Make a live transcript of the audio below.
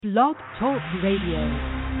Blog Talk Radio.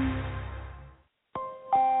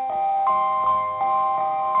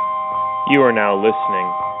 You are now listening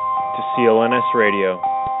to CLNS Radio,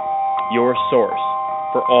 your source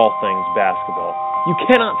for all things basketball. You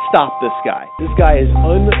cannot stop this guy. This guy is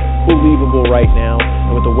unbelievable right now,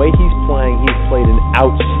 and with the way he's playing, he's played an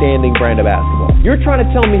outstanding brand of basketball. You're trying to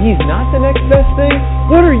tell me he's not the next best thing?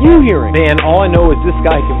 What are you hearing? Man, all I know is this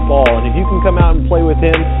guy can ball, and if you can come out and play with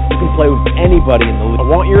him, you can play with anybody in the league. I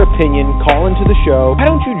want your opinion. Call into the show. Why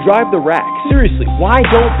don't you drive the rack? Seriously, why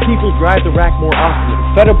don't people drive the rack more often?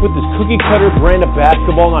 I'm fed up with this cookie-cutter brand of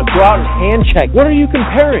basketball. Now go out and hand check. What are you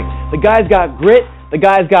comparing? The guy's got grit, the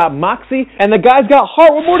guy's got moxie, and the guy's got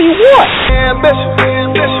heart. What more do you want? Ambition.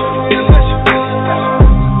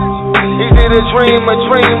 He did a dream,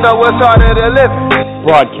 though it's harder to live.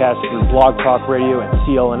 Broadcast through Blog Talk Radio and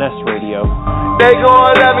CLNS Radio. They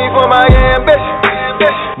gon' love me for my ambition.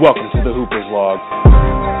 Welcome to the Hooper's Log.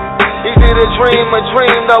 He did a dream,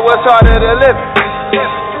 though it's harder to live.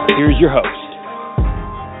 Here's your host,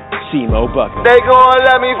 Cmo Buckets. They gon'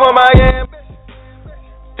 love me for my ambition.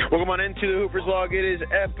 Welcome on into the Hooper's Log. It is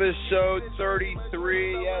episode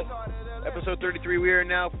 33. Yes, episode 33. We are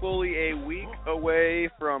now fully a week away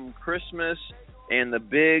from Christmas and the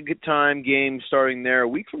big-time game starting there a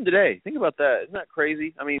week from today. Think about that. Isn't that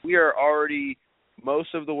crazy? I mean, we are already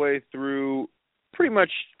most of the way through pretty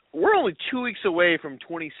much. We're only 2 weeks away from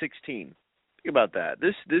 2016. Think about that.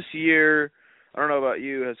 This year, I don't know about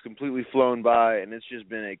you, has completely flown by, and it's just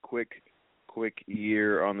been a quick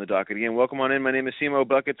year on the docket. Again, welcome on in. My name is Cmo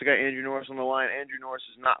Buckets. I got Andrew Norris on the line. Andrew Norris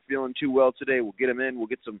is not feeling too well today. We'll get him in. We'll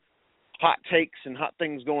get some hot takes and hot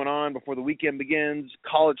things going on before the weekend begins.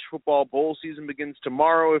 College football bowl season begins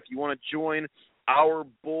tomorrow. If you want to join our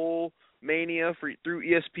bowl mania through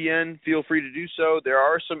ESPN, feel free to do so. There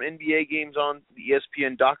are some NBA games on the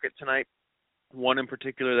ESPN docket tonight. One in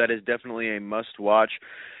particular that is definitely a must-watch.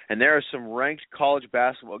 And there are some ranked college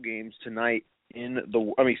basketball games tonight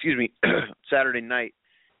Saturday night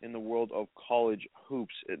in the world of college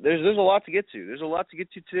hoops. There's a lot to get to. There's a lot to get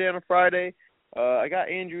to today on a Friday. I got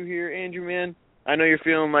Andrew here. Andrew, man, I know you're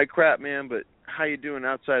feeling like crap, man, but how you doing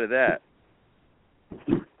outside of that?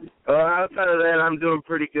 Outside of that, I'm doing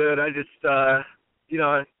pretty good. I just, I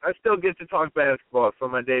still get to talk basketball, so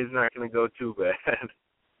my day's not going to go too bad.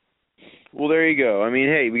 Well, there you go. I mean,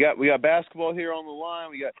 hey, we got basketball here on the line.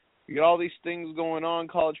 We got all these things going on.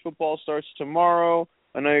 College football starts tomorrow.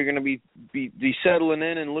 I know you're going to be settling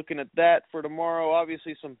in and looking at that for tomorrow.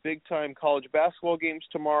 Obviously, some big-time college basketball games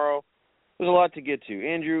tomorrow. There's a lot to get to.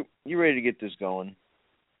 Andrew, you ready to get this going?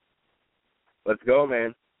 Let's go,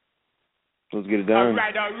 man. Let's get it done. All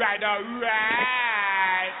right.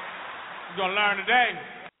 We're going to learn today.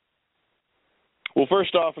 Well,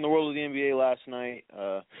 first off, in the world of the NBA last night,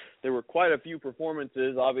 there were quite a few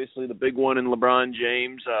performances. Obviously, the big one in LeBron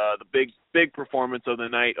James, the big performance of the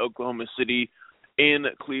night, Oklahoma City in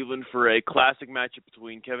Cleveland for a classic matchup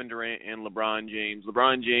between Kevin Durant and LeBron James.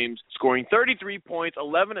 LeBron James scoring 33 points,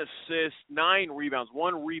 11 assists, 9 rebounds,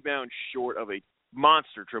 1 rebound short of a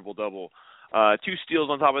monster triple-double. 2 steals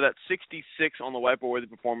on top of that, 66 on the whiteboard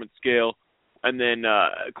performance scale. And then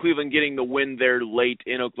Cleveland getting the win there late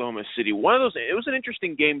in Oklahoma City. It was an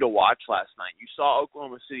interesting game to watch last night. You saw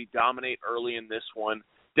Oklahoma City dominate early in this one.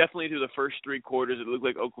 Definitely through the first 3 quarters, it looked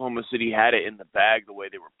like Oklahoma City had it in the bag the way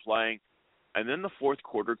they were playing. And then the fourth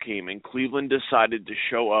quarter came, and Cleveland decided to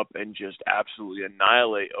show up and just absolutely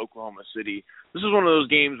annihilate Oklahoma City. This is one of those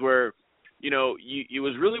games where, it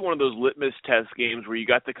was really one of those litmus test games where you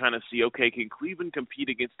got to kind of see, okay, can Cleveland compete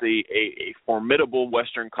against a formidable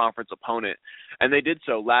Western Conference opponent? And they did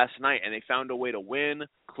so last night, and they found a way to win,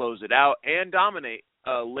 close it out, and dominate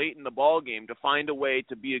late in the ball game to find a way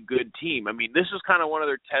to be a good team. I mean, this is kind of one of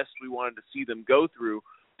their tests we wanted to see them go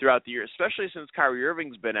throughout the year, especially since Kyrie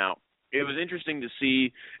Irving's been out. It was interesting to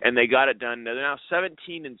see, and they got it done. They're now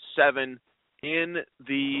 17-7 in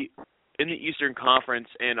the Eastern Conference,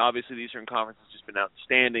 and obviously the Eastern Conference has just been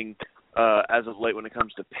outstanding as of late when it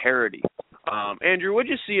comes to parity. Andrew, what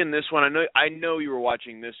did you see in this one? I know you were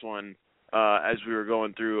watching this one as we were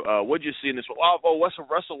going through. What did you see in this one?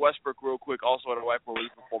 Russell Westbrook, real quick, also had a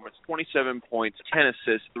whiteboard performance, 27 points, 10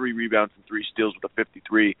 assists, 3 rebounds, and 3 steals with a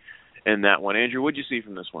 53 in that one. Andrew, what did you see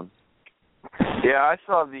from this one? Yeah, I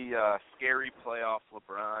saw the scary playoff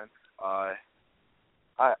LeBron. I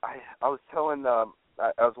was telling I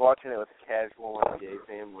was watching it with a casual NBA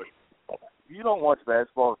fan. If you don't watch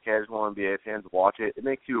basketball with casual NBA fans, watch it. It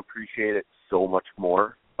makes you appreciate it so much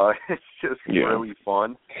more. It's just really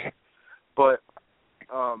fun. But,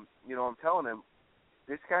 I'm telling him,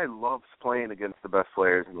 this guy loves playing against the best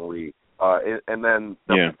players in the league. And then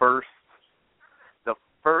the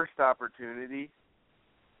first opportunity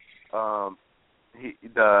that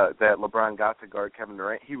LeBron got to guard Kevin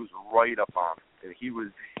Durant, he was right up on him. And he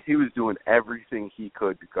was doing everything he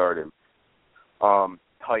could to guard him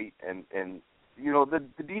tight. And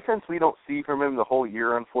the defense we don't see from him the whole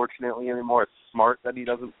year, unfortunately, anymore. It's smart that he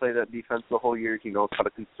doesn't play that defense the whole year. He knows how to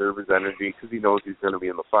conserve his energy because he knows he's going to be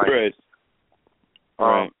in the finals.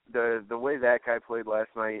 Right. The way that guy played last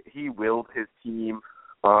night, he willed his team.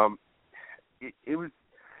 It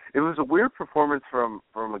was a weird performance from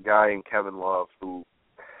a guy in Kevin Love who,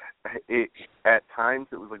 at times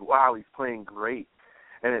it was like, wow, he's playing great,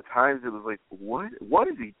 and at times it was like, what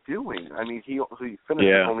is he doing? I mean, he finished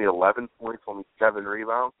with only 11 points, only 7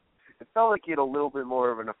 rebounds. It felt like he had a little bit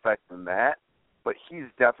more of an effect than that, but he's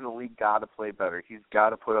definitely got to play better. He's got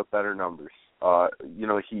to put up better numbers.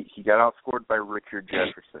 He got outscored by Richard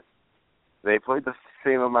Jefferson. They played the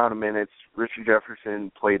same amount of minutes. Richard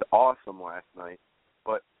Jefferson played awesome last night,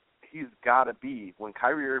 but he's got to be, when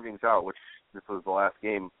Kyrie Irving's out, which this was the last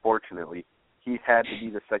game, fortunately, he had to be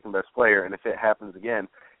the second best player, and if it happens again,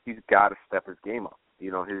 he's got to step his game up.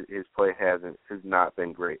 His play has not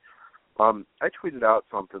been great. I tweeted out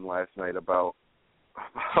something last night about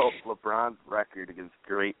LeBron's record against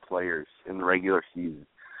great players in the regular season.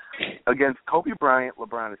 Against Kobe Bryant,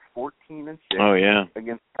 LeBron is 14-6. Oh yeah.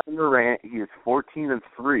 Against Kevin Durant, he is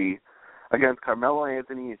 14-3. Against Carmelo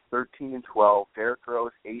Anthony, he's 13-12. Derrick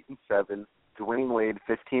Rose 8-7. Dwayne Wade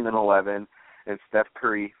 15-11, and Steph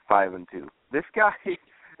Curry 5-2. This guy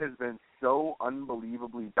has been so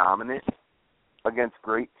unbelievably dominant against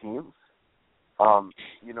great teams.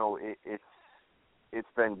 It's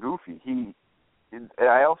been goofy.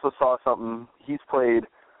 I also saw something. He's played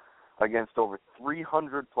against over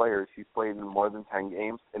 300 players. He's played in more than 10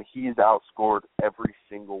 games, and he's outscored every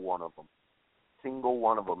single one of them.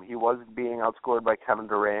 He was being outscored by Kevin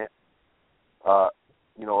Durant,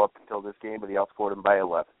 up until this game, but he outscored him by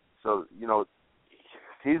 11. So,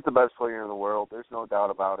 he's the best player in the world. There's no doubt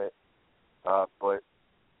about it. But,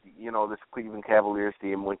 this Cleveland Cavaliers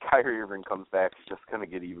team, when Kyrie Irving comes back, it's just going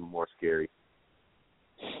to get even more scary.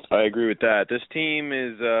 I agree with that. This team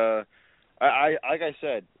is, like I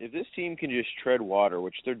said, if this team can just tread water,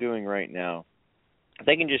 which they're doing right now, if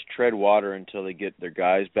they can just tread water until they get their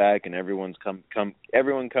guys back and everyone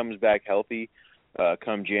comes back healthy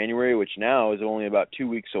come January, which now is only about 2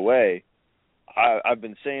 weeks away. I've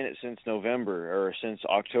been saying it since November or since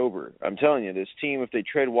October. I'm telling you, this team, if they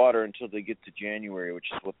tread water until they get to January, which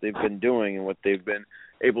is what they've been doing and what they've been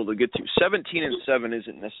able to get to, 17-7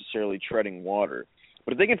 isn't necessarily treading water.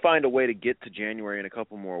 But if they can find a way to get to January in a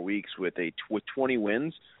couple more weeks with 20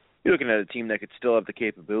 wins, you're looking at a team that could still have the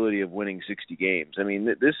capability of winning 60 games. I mean,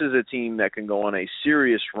 this is a team that can go on a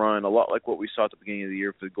serious run, a lot like what we saw at the beginning of the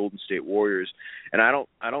year for the Golden State Warriors. And I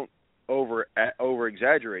don't over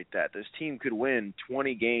exaggerate that. This team could win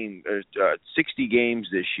 60 games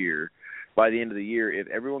this year by the end of the year if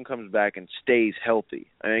everyone comes back and stays healthy.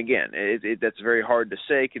 And again, that's very hard to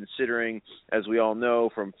say considering, as we all know,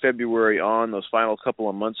 from February on, those final couple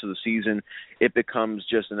of months of the season, it becomes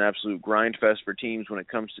just an absolute grind fest for teams when it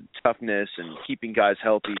comes to toughness and keeping guys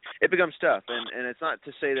healthy. It becomes tough, and it's not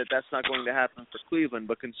to say that that's not going to happen for Cleveland,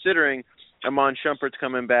 but considering Iman Shumpert's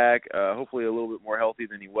coming back, hopefully a little bit more healthy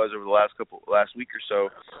than he was over the last week or so,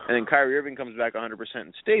 and then Kyrie Irving comes back 100%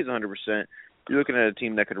 and stays 100%, you're looking at a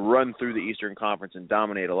team that could run through the Eastern Conference and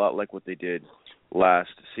dominate a lot like what they did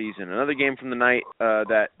last season. Another game from the night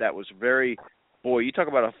that was very, you talk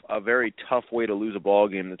about a very tough way to lose a ball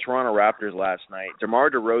game. The Toronto Raptors last night,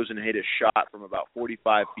 DeMar DeRozan hit a shot from about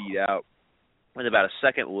 45 feet out with about a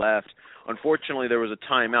second left. Unfortunately, there was a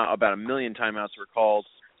timeout. About 1 million timeouts were called.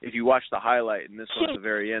 If you watch the highlight, and this was at the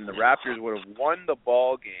very end, the Raptors would have won the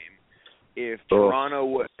ball game if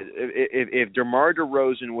Toronto if DeMar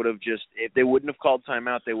DeRozan would have if they wouldn't have called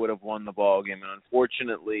timeout, they would have won the ball game. And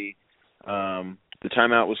unfortunately, the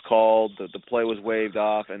timeout was called, the play was waved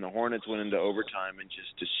off, and the Hornets went into overtime and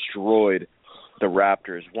just destroyed the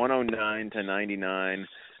Raptors, 109-99.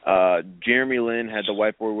 Jeremy Lin had the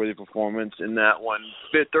whiteboard-worthy performance in that one.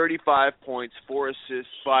 35 points, 4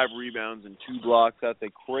 assists, 5 rebounds, and 2 blocks. That's a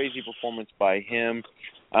crazy performance by him.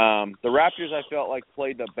 The Raptors, I felt like,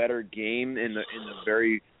 played the better game in the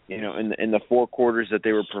very, in the 4 quarters that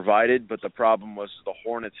they were provided. But the problem was the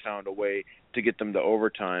Hornets found a way to get them to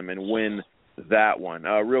overtime and win that one.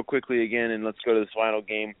 Real quickly again, and let's go to this final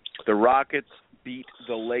game. The Rockets beat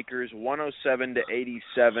the Lakers 107-87.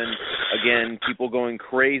 Again, people going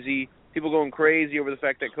crazy over the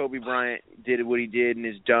fact that Kobe Bryant did what he did in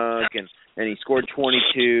his dunk and he scored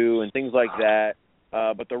 22 and things like that.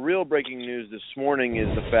 But the real breaking news this morning is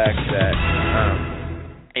the fact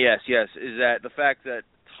that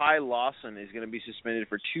Ty Lawson is going to be suspended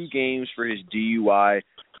for 2 games for his DUI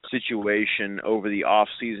situation over the off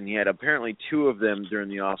season. He had apparently 2 of them during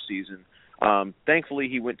the off season. Thankfully,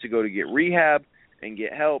 he went to go to get rehab and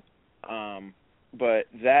get help, but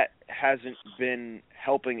that hasn't been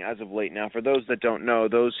helping as of late. Now, for those that don't know,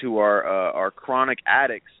 those who are chronic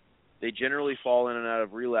addicts, they generally fall in and out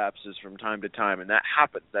of relapses from time to time, and that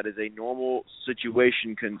happens. That is a normal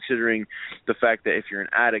situation considering the fact that if you're an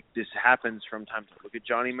addict, this happens from time to time. Look at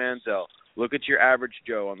Johnny Manziel. Look at your average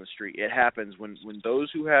Joe on the street. It happens when those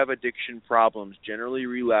who have addiction problems generally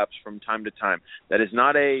relapse from time to time. That is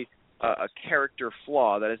not a character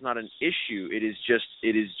flaw. That is not an issue. It is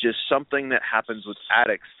just something that happens with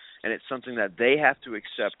addicts, and it's something that they have to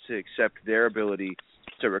accept their ability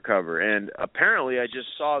to recover. And apparently, I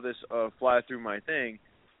just saw this fly through my thing,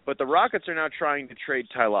 but the Rockets are now trying to trade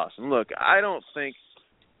Ty Lawson. Look, I don't think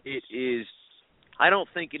it is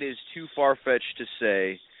too far-fetched to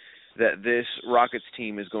say that this Rockets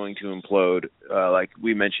team is going to implode, like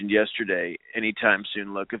we mentioned yesterday, anytime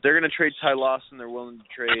soon. Look, if they're going to trade Ty Lawson, they're willing to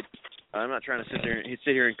trade. I'm not trying to sit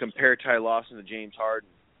here and compare Ty Lawson to James Harden,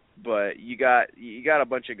 but you got a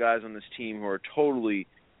bunch of guys on this team who are totally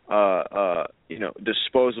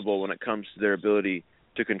disposable when it comes to their ability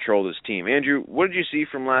to control this team. Andrew, what did you see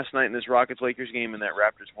from last night in this Rockets-Lakers game and that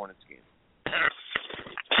Raptors-Hornets game?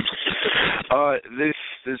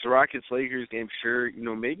 This Rockets-Lakers game, sure,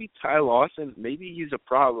 maybe Ty Lawson, maybe he's a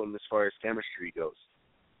problem as far as chemistry goes.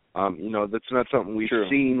 That's not something we've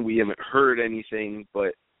seen. We haven't heard anything,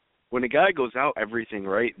 but when a guy goes out everything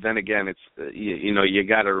right, then again, it's you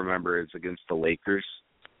got to remember it's against the Lakers.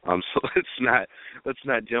 So let's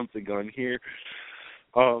not jump the gun here.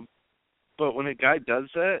 But when a guy does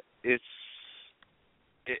that,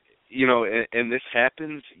 and this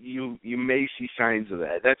happens, you may see signs of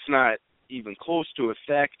that. That's not even close to a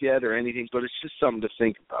fact yet or anything, but it's just something to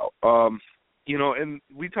think about. And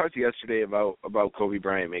we talked yesterday about Kobe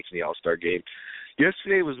Bryant making the All-Star game.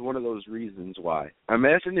 Yesterday was one of those reasons why.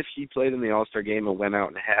 Imagine if he played in the All-Star game and went out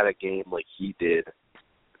and had a game like he did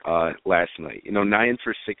last night. 9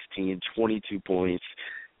 for 16, 22 points,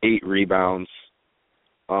 8 rebounds.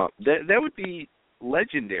 That would be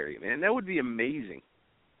legendary, man. That would be amazing.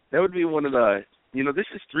 That would be one of the, this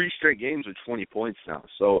is 3 straight games with 20 points now.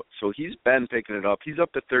 So he's been picking it up. He's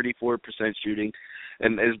up to 34% shooting,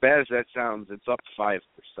 and as bad as that sounds, it's up 5%.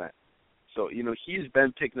 So, he's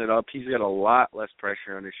been picking it up. He's got a lot less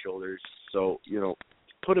pressure on his shoulders. So,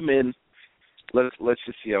 put him in. Let's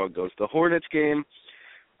just see how it goes. The Hornets game,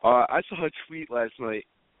 I saw a tweet last night.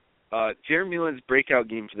 Jeremy Lin's breakout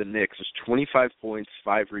game for the Knicks was 25 points,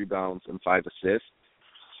 5 rebounds, and 5 assists.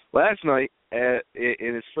 Last night,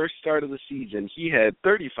 in his first start of the season, he had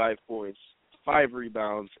 35 points, 5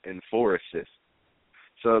 rebounds, and 4 assists.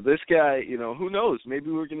 So this guy, who knows?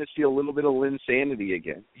 Maybe we're going to see a little bit of Linsanity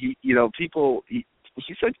again. He's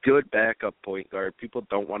a good backup point guard. People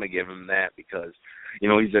don't want to give him that because,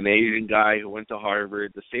 he's an Asian guy who went to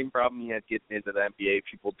Harvard. The same problem he had getting into the NBA.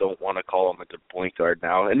 People don't want to call him a good point guard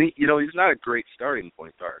now. And, he's not a great starting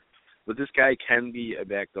point guard. But this guy can be a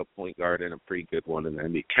backup point guard and a pretty good one in the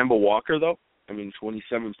NBA. Kemba Walker, though,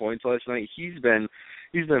 27 points last night. He's been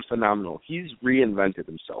phenomenal. He's reinvented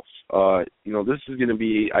himself. This is going to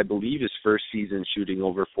be, I believe, his first season shooting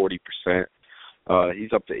over 40%.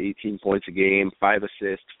 He's up to 18 points a game, 5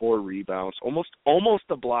 assists, 4 rebounds, almost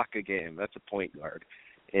a block a game. That's a point guard.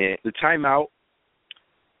 And the timeout,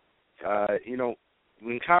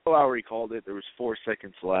 when Kyle Lowry called it, there was 4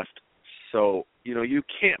 seconds left. So, you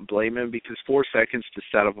can't blame him because 4 seconds to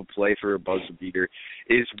set up a play for a buzzer beater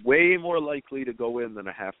is way more likely to go in than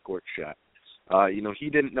a half-court shot. He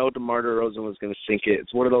didn't know DeMar DeRozan was going to sink it.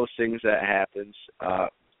 It's one of those things that happens,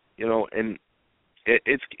 and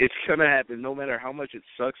it's going to happen no matter how much it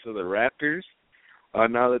sucks for the Raptors.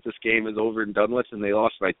 Now that this game is over and done with and they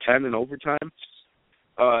lost by 10 in overtime,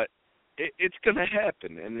 it's going to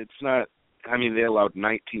happen, and it's not. They allowed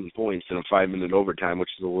 19 points in a 5-minute overtime, which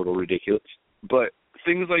is a little ridiculous. But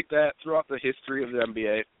things like that throughout the history of the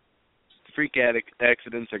NBA, freak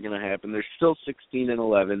accidents are going to happen. They're still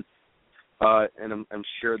 16-11, and I'm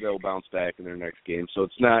sure they'll bounce back in their next game. So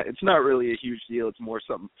it's not really a huge deal. It's more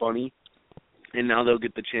something funny. And now they'll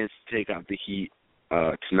get the chance to take out the Heat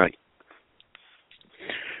tonight.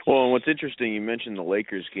 Well, and what's interesting, you mentioned the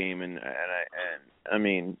Lakers game, and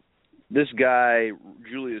this guy,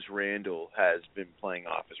 Julius Randle, has been playing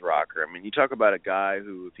off his rocker. You talk about a guy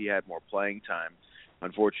who, if he had more playing time,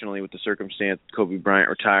 unfortunately with the circumstance, Kobe Bryant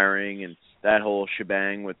retiring and that whole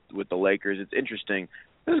shebang with the Lakers, it's interesting.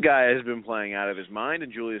 This guy has been playing out of his mind,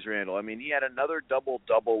 and Julius Randle, he had another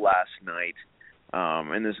double-double last night.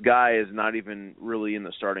 And this guy is not even really in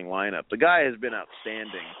the starting lineup. The guy has been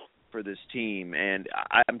outstanding for this team, and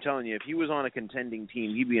I'm telling you, if he was on a contending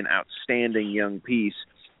team, he'd be an outstanding young piece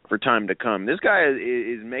for time to come. This guy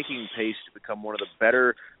is making pace to become one of the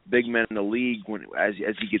better big men in the league as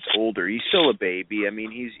he gets older. He's still a baby. I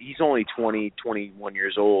mean, he's only 20, 21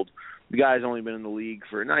 years old. The guy's only been in the league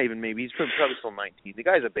for not even maybe, he's probably still 19. The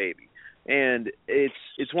guy's a baby. And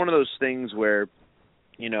it's one of those things where,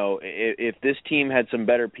 you know, if this team had some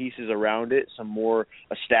better pieces around it, some more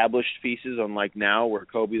established pieces, unlike now where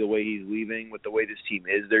Kobe, the way he's leaving, with the way this team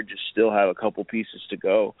is, they just still have a couple pieces to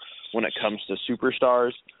go when it comes to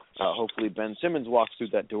superstars. Hopefully Ben Simmons walks through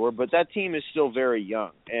that door, but that team is still very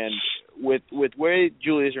young. And with where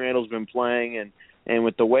Julius Randle's been playing, and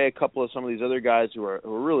with the way a couple of some of these other guys who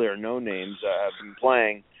really are no names have been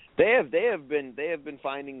playing, they have been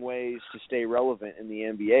finding ways to stay relevant in the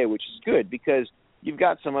NBA, which is good because you've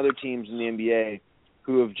got some other teams in the NBA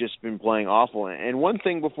who have just been playing awful. And one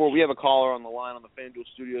thing before we have a caller on the line on the FanDuel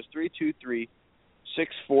Studios,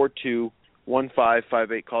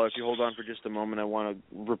 323-642-1558. Caller, if you hold on for just a moment, I want to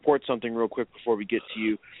report something real quick before we get to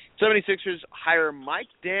you. 76ers hire Mike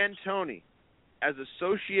D'Antoni as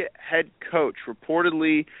associate head coach.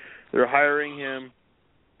 Reportedly, they're hiring him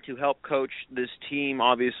to help coach this team.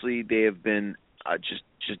 Obviously, they have been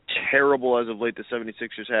just terrible as of late. The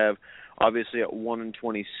 76ers have, obviously, at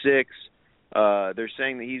 1-26. They're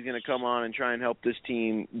saying that he's going to come on and try and help this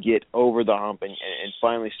team get over the hump and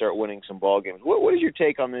finally start winning some ball games. What is your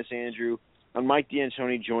take on this, Andrew, on Mike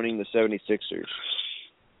D'Antoni joining the 76ers?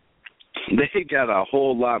 They got a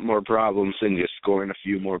whole lot more problems than just scoring a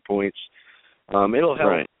few more points. It'll help.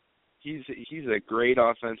 Right. He's a great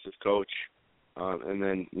offensive coach. And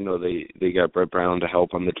then, you know, they got Brett Brown to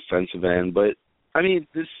help on the defensive end. But, I mean,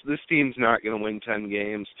 this team's not going to win 10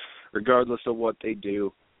 games regardless of what they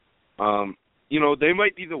do. You know, they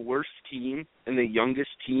might be the worst team and the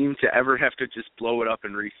youngest team to ever have to just blow it up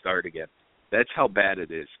and restart again. That's how bad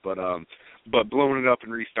it is. But blowing it up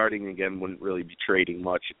and restarting again wouldn't really be trading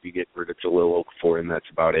much if you get rid of Jahlil Okafor, and that's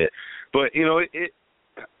about it. But, you know,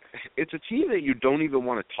 it's a team that you don't even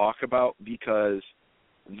want to talk about because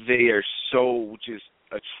they are so just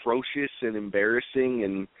atrocious and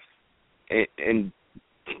embarrassing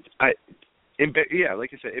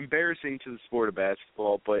like I said, embarrassing to the sport of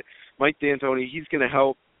basketball. But Mike D'Antoni, he's going to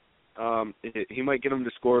help. He might get them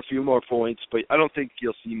to score a few more points, but I don't think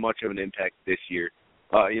you'll see much of an impact this year.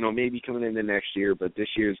 You know, maybe coming into next year, but this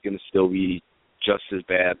year is going to still be just as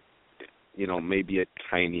bad, you know, maybe a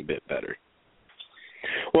tiny bit better.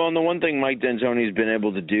 Well, and the one thing Mike D'Antoni's been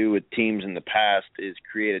able to do with teams in the past is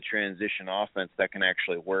create a transition offense that can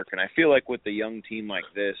actually work. And I feel like with a young team like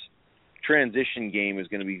this, transition game is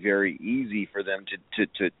going to be very easy for them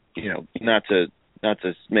to you know, not to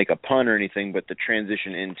make a pun or anything, but to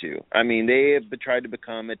transition into. I mean, they have tried to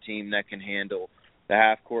become a team that can handle the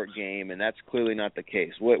half-court game, and that's clearly not the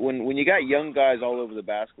case. When you got young guys all over the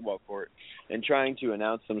basketball court and trying to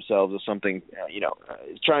announce themselves as something, you know,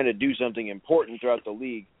 trying to do something important throughout the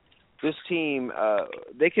league, this team,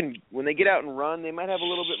 they can, when they get out and run, they might have a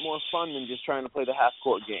little bit more fun than just trying to play the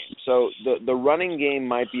half-court game. So the running game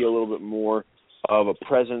might be a little bit more of a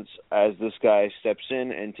presence as this guy steps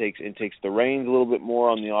in and takes the reins a little bit more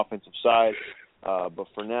on the offensive side. But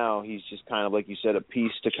for now, he's just kind of, like you said, a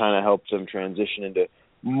piece to kind of help them transition into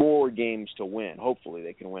more games to win. Hopefully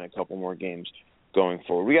they can win a couple more games going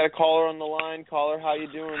forward. We got a caller on the line. Caller, how you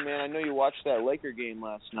doing, man? I know you watched that Laker game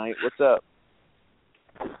last night. What's up?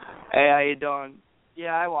 Hey, how you doing?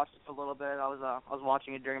 Yeah, I watched it a little bit. I was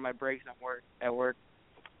watching it during my breaks at work.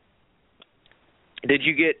 Did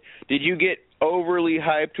you get overly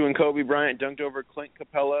hyped when Kobe Bryant dunked over Clint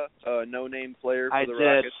Capella, a no-name player for the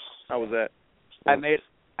Rockets? How was that? I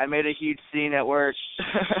made a huge scene at work.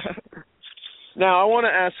 Now I want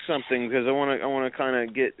to ask something because I want to kind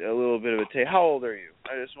of get a little bit of a take. How old are you?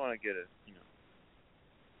 I just want to get it. You know.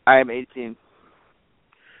 I am 18.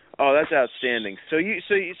 Oh, that's outstanding. So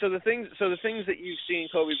the things that you've seen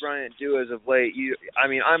Kobe Bryant do as of late.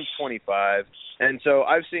 I'm 25, and so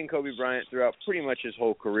I've seen Kobe Bryant throughout pretty much his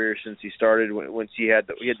whole career since he started. Once he had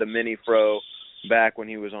the mini fro back when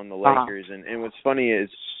he was on the Lakers. And what's funny is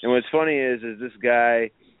this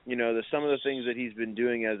guy, you know, some of the things that he's been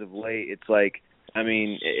doing as of late. It's like, I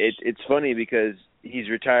mean, it's funny because he's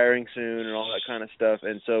retiring soon and all that kind of stuff.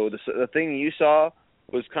 And so the thing you saw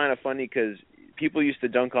was kind of funny because people used to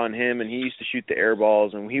dunk on him, and he used to shoot the air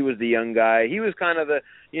balls, and he was the young guy. He was kind of the,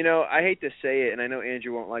 you know, I hate to say it, and I know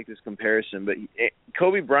Andrew won't like this comparison, but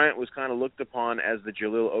Kobe Bryant was kind of looked upon as the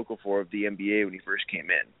Jahlil Okafor of the NBA when he first came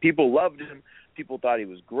in. People loved him. People thought he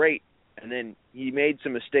was great. and then he made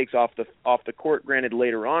some mistakes off the court, granted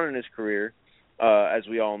later on in his career, as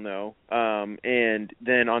we all know. And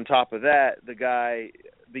then on top of that, the guy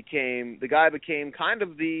became kind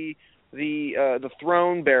of the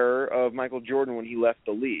throne bearer of Michael Jordan when he left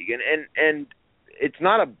the league. And it's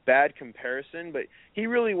not a bad comparison, but he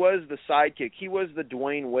really was the sidekick. He was the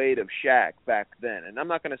Dwayne Wade of Shaq back then. And I'm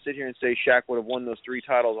not going to sit here and say Shaq would have won those 3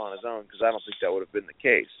 titles on his own, because I don't think that would have been the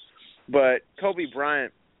case. But Kobe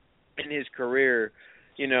Bryant, in his career,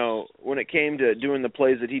 you know, when it came to doing the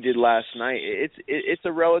plays that he did last night, it's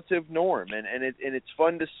a relative norm, and it's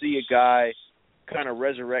fun to see a guy kind of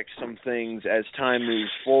resurrect some things as time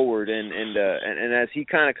moves forward, and as he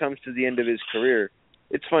kind of comes to the end of his career.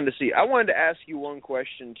 It's fun to see. I wanted to ask you one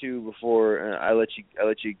question too before I let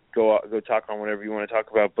you go talk on whatever you want to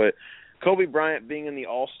talk about. But Kobe Bryant being in the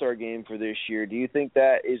All-Star game for this year, do you think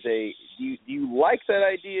that is do you like that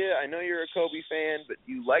idea? I know you're a Kobe fan, but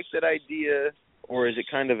do you like that idea, or is it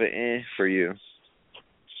kind of an for you?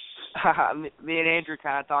 Me and Andrew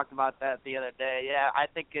kind of talked about that the other day. Yeah, I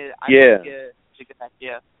think it's a good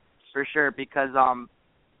idea for sure, because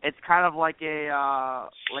it's kind of like a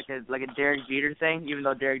Derek Jeter thing, even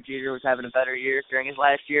though Derek Jeter was having a better year during his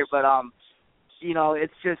last year. But you know,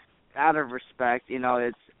 it's just out of respect. You know,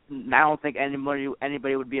 I don't think anybody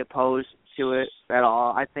would be opposed to it at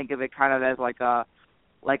all. I think of it kind of as like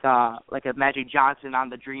a Magic Johnson on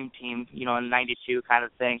the Dream Team, you know, in '92 kind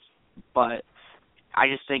of thing. But I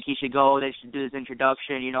just think he should go. They should do his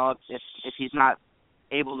introduction. You know, if he's not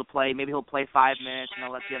able to play, maybe he'll play 5 minutes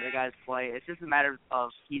and let the other guys play. It's just a matter of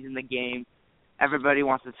he's in the game. Everybody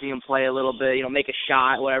wants to see him play a little bit, you know, make a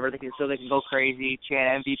shot, whatever, so they can go crazy,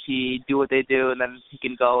 chant MVP, do what they do, and then he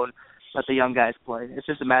can go and let the young guys play. It's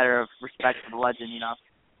just a matter of respect for the legend, you know.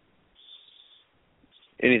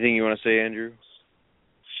 Anything you want to say, Andrew?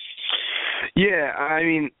 Yeah, I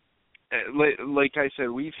mean, like I said,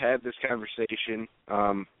 we've had this conversation.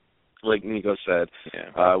 Like Nico said,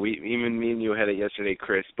 me and you had it yesterday,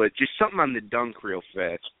 Chris. But just something on the dunk real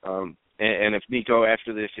fast. And if Nico,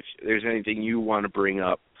 after this, if there's anything you want to bring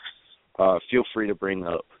up, feel free to bring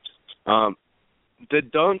up. The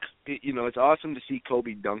dunk, you know, it's awesome to see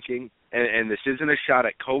Kobe dunking, and this isn't a shot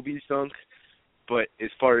at Kobe's dunk, but as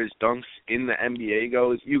far as dunks in the NBA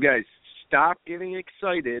goes, you guys stop getting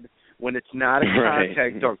excited when it's not a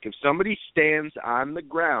contact dunk. If somebody stands on the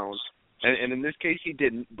ground, and in this case he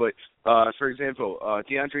didn't, but for example,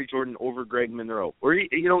 DeAndre Jordan over Greg Monroe, or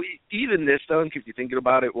you know, even this dunk, if you're thinking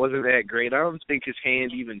about it, wasn't that great. I don't think his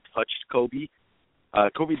hand even touched Kobe.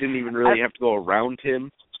 Kobe didn't even really have to go around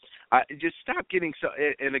him. Just stop getting so.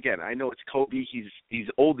 And again, I know it's Kobe. He's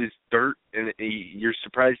old as dirt, and you're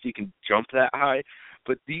surprised he can jump that high.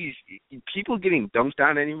 But these people getting dunked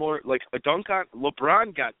on anymore, like a dunk on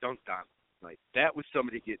LeBron got dunked on, like that was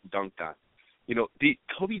somebody getting dunked on. You know,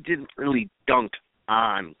 Kobe didn't really dunk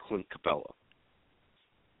on Clint Capella.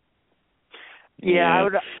 Yeah, I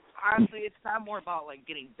would honestly. It's not more about like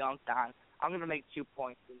getting dunked on. I'm gonna make 2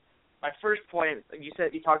 points. My first point,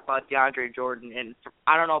 you talked about DeAndre Jordan, and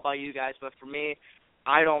I don't know about you guys, but for me,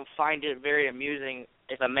 I don't find it very amusing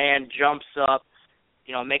if a man jumps up,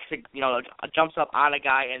 you know, jumps up on a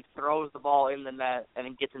guy and throws the ball in the net and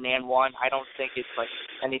then gets an and one. I don't think it's like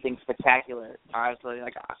anything spectacular. Honestly,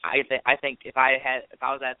 like I think if I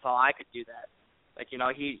was that tall, I could do that. Like, you know,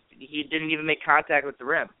 he didn't even make contact with the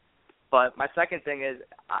rim. But my second thing is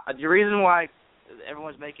the reason why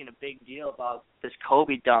everyone's making a big deal about this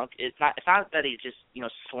Kobe dunk. It's not that he just, you know,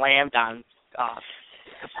 slammed on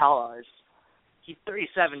Capella. He's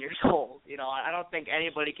 37 years old. You know, I don't think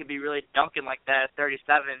anybody could be really dunking like that at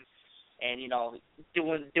 37, and you know,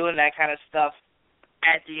 doing that kind of stuff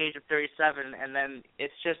at the age of 37. And then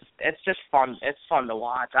it's just fun. It's fun to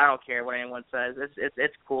watch. I don't care what anyone says.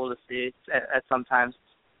 It's cool to see at sometimes.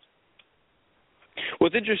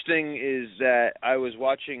 What's interesting is that I was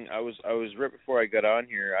right before I got on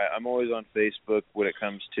here. I'm always on Facebook when it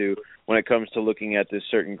comes to looking at this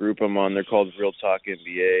certain group I'm on. They're called Real Talk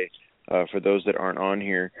NBA. For those that aren't on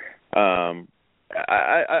here, I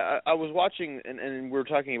was watching, and we were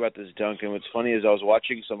talking about this dunk. And what's funny is I was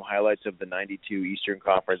watching some highlights of the '92 Eastern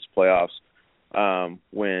Conference playoffs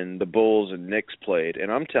when the Bulls and Knicks played.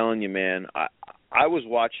 And I'm telling you, man, I was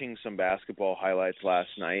watching some basketball highlights last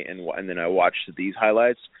night, and then I watched these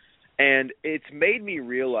highlights, and it's made me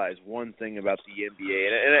realize one thing about the NBA,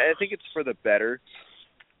 and I think it's for the better.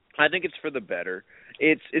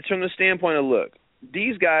 It's from the standpoint of, look,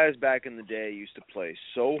 these guys back in the day used to play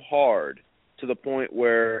so hard to the point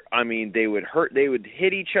where, I mean, they would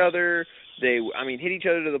hit each other. Hit each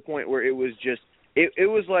other to the point where it was just it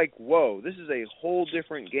was like, whoa, this is a whole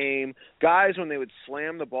different game. Guys, when they would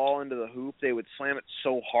slam the ball into the hoop, they would slam it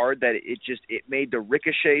so hard that it made the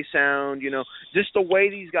ricochet sound, Just the way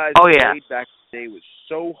these guys played back in the day was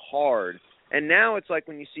so hard. And now it's like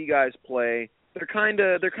when you see guys play, they're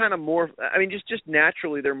kind of more, just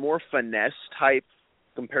naturally they're more finesse type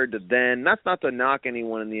compared to then. That's not to knock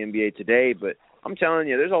anyone in the NBA today, but I'm telling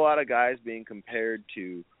you, there's a lot of guys being compared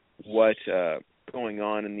to what going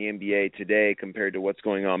on in the NBA today compared to what's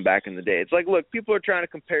going on back in the day. It's like, look, people are trying to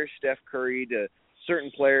compare Steph Curry to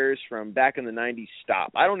certain players from back in the 90s.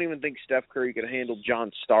 Stop. I don't even think Steph Curry could handle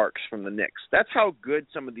John Starks from the Knicks. That's how good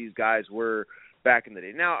some of these guys were back in the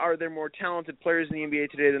day. Now, are there more talented players in the NBA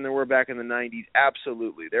today than there were back in the 90s?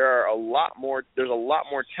 Absolutely. There's a lot more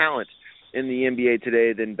talent in the NBA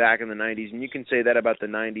today than back in the 90s, and you can say that about the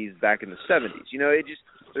 90s back in the 70s.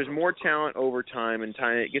 There's more talent over time, and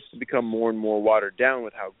it gets to become more and more watered down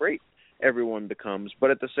with how great everyone becomes. But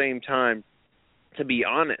at the same time, to be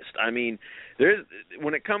honest,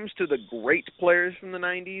 when it comes to the great players from the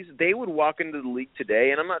 90s, they would walk into the league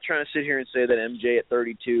today, and I'm not trying to sit here and say that MJ at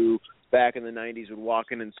 32 back in the 90s would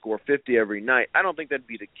walk in and score 50 every night. I don't think that'd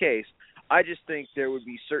be the case. I just think there would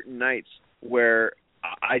be certain nights where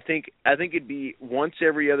I think it'd be once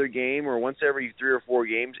every other game or once every 3 or 4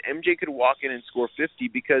 games, MJ could walk in and score 50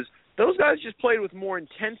 because those guys just played with more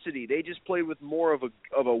intensity. They just played with more of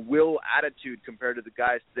a will attitude compared to the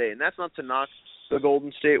guys today. And that's not to knock the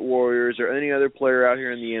Golden State Warriors or any other player out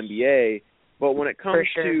here in the NBA, but when it comes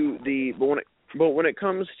to when it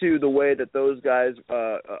comes to the way that those guys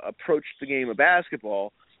approached the game of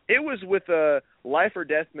basketball, it was with a life or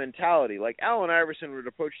death mentality. Like Allen Iverson would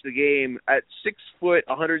approach the game at 6 foot,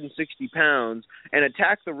 160 pounds, and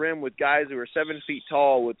attack the rim with guys who are 7 feet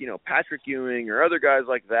tall, with Patrick Ewing or other guys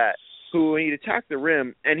like that, who he'd attack the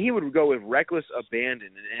rim and he would go with reckless abandon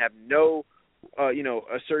and have no,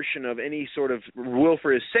 assertion of any sort of will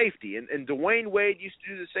for his safety. And Dwayne Wade used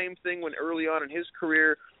to do the same thing when early on in his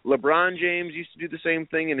career. LeBron James used to do the same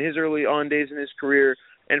thing in his early on days in his career.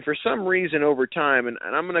 And for some reason over time, and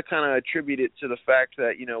I'm going to kind of attribute it to the fact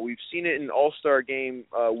that, we've seen it in all-star game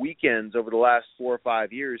weekends over the last 4 or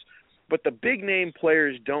 5 years, but the big-name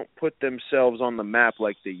players don't put themselves on the map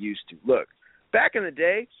like they used to. Look, back in the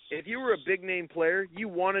day, if you were a big-name player, you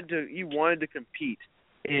wanted to compete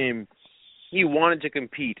in the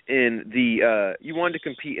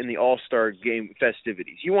All-Star game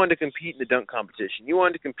festivities. You wanted to compete in the dunk competition. You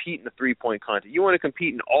wanted to compete in the three-point contest. You wanted to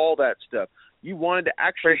compete in all that stuff. You wanted to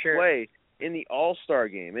actually play in the All-Star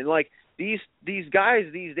game. And like these guys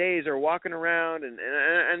these days are walking around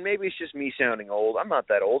and maybe it's just me sounding old. I'm not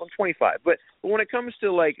that old. I'm 25. But when it comes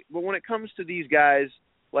to these guys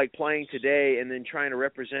like playing today and then trying to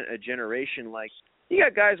represent a generation, like you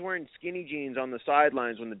got guys wearing skinny jeans on the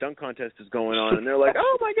sidelines when the dunk contest is going on, and they're like,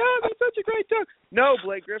 oh, my God, that's such a great dunk. No,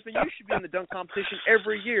 Blake Griffin, you should be in the dunk competition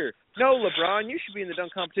every year. No, LeBron, you should be in the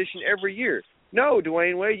dunk competition every year. No,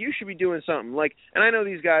 Dwayne Wade, you should be doing something. And I know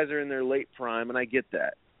these guys are in their late prime, and I get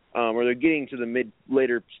that. Or they're getting to the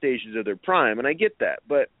later stages of their prime, and I get that.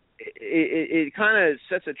 But it kind of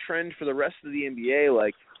sets a trend for the rest of the NBA,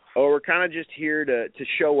 like, oh, we're kind of just here to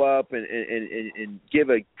show up and give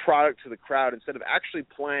a product to the crowd instead of actually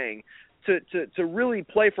playing to really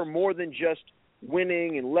play for more than just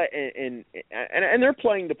winning and they're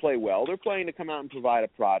playing to play well. They're playing to come out and provide a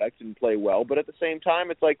product and play well. But at the same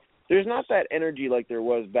time, it's like there's not that energy like there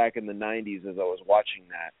was back in the 90s as I was watching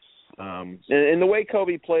that. And the way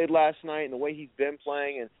Kobe played last night and the way he's been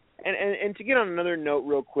playing and to get on another note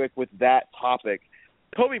real quick with that topic,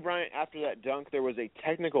 Kobe Bryant, after that dunk, there was a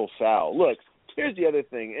technical foul. Look, here's the other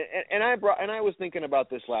thing, and I was thinking about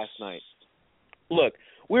this last night. Look,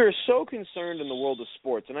 we are so concerned in the world of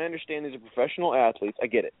sports, and I understand these are professional athletes. I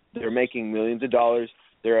get it. They're making millions of dollars.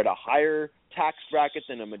 They're at a higher tax bracket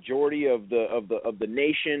than a majority of the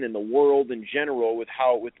nation and the world in general with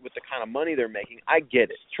the kind of money they're making. I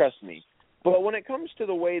get it. Trust me. But when it comes to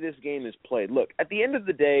the way this game is played, look, at the end of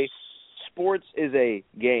the day, sports is a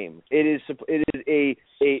game. It is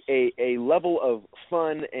a level of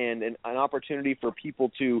fun and an opportunity for people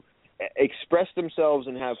to express themselves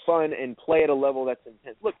and have fun and play at a level that's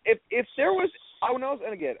intense. Look, if there was,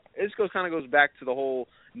 and again, this kind of goes back to the whole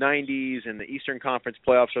 90s and the Eastern Conference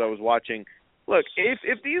playoffs that I was watching. Look,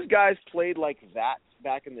 if these guys played like that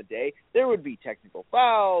back in the day, there would be technical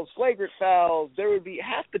fouls, flagrant fouls. There would be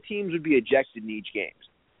half the teams would be ejected in each game.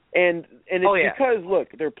 And it's because, look,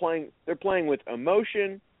 they're playing with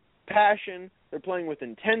emotion, passion, they're playing with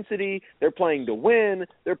intensity, they're playing to win,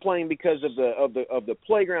 they're playing because of the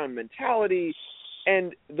playground mentality.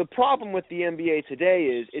 And the problem with the NBA today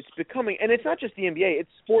is it's becoming, and it's not just the NBA,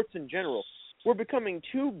 it's sports in general. we're becoming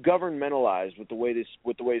too governmentalized with the way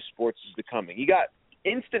sports is becoming. You got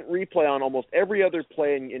instant replay on almost every other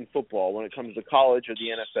play in football when it comes to college or the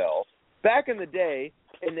NFL. Back in the day,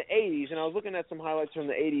 in the 80s, and I was looking at some highlights from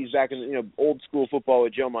the 80s back in old school football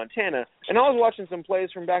with Joe Montana, and I was watching some plays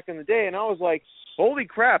from back in the day, and I was like, holy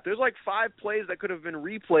crap, there's like 5 plays that could have been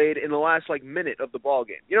replayed in the last minute of the ball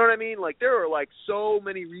game. You know what I mean? Like there were so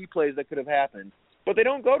many replays that could have happened, but they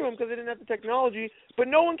don't go to them because they didn't have the technology, but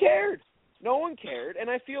no one cared. No one cared, and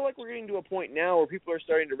I feel like we're getting to a point now where people are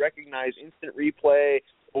starting to recognize instant replay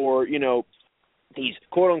or, these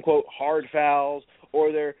quote-unquote hard fouls, or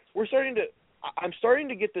I'm starting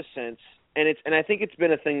to get the sense, and I think it's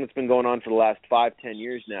been a thing that's been going on for the last 5-10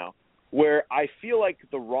 years now, where I feel like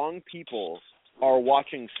the wrong people are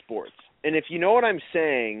watching sports. And if you know what I'm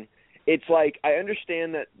saying, it's like I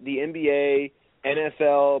understand that the NBA,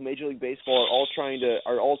 NFL, Major League Baseball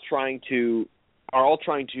are all trying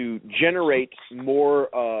to generate more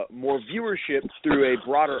viewership through a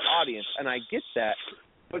broader audience, and I get that.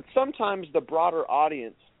 But sometimes the broader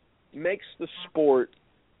audience makes the sport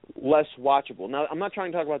less watchable. Now, I'm not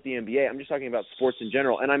trying to talk about the NBA. I'm just talking about sports in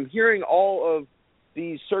general. And I'm hearing all of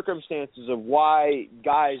these circumstances of why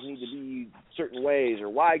guys need to be certain ways or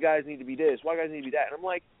why guys need to be this, why guys need to be that. And I'm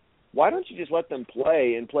like, why don't you just let them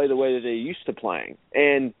play and play the way that they're used to playing?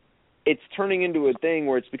 And it's turning into a thing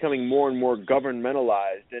where it's becoming more and more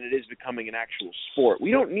governmentalized than it is becoming an actual sport.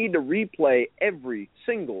 We don't need to replay every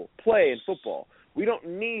single play in football. We don't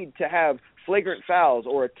need to have flagrant fouls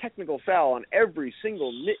or a technical foul on every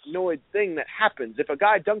single nitnoid thing that happens. If a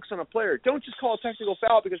guy dunks on a player, don't just call a technical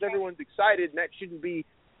foul because everyone's excited and that shouldn't be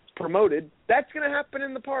promoted. That's going to happen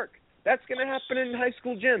in the park. That's going to happen in high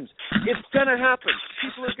school gyms. It's going to happen.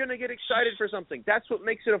 People are going to get excited for something. That's what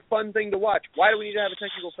makes it a fun thing to watch. Why do we need to have a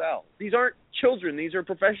technical foul? These aren't children. These are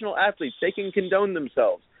professional athletes. They can condone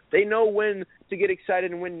themselves. They know when to get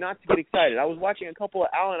excited and when not to get excited. I was watching a couple of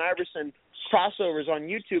Allen Iverson crossovers on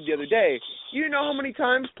YouTube the other day. You know how many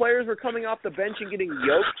times players were coming off the bench and getting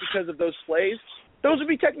yoked because of those plays? Those would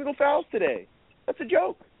be technical fouls today. That's a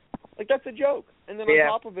joke. That's a joke. And then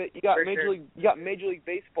on top of it, you got Major League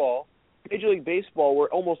Baseball. Major League Baseball, where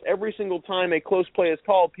almost every single time a close play is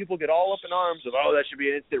called, people get all up in arms of, that should be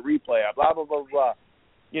an instant replay, blah, blah, blah,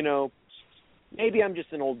 blah. Maybe I'm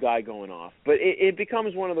just an old guy going off. But it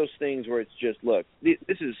becomes one of those things where it's just, look, this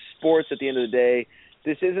is sports at the end of the day.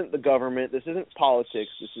 This isn't the government. This isn't politics.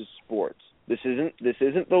 This is sports. This isn't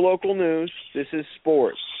the local news. This is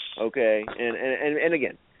sports, okay? And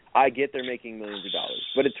again, I get they're making millions of dollars,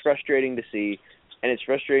 but it's frustrating to see, and it's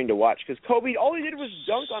frustrating to watch because Kobe, all he did was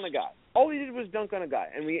dunk on a guy.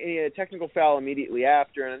 And he had a technical foul immediately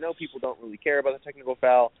after, and I know people don't really care about the technical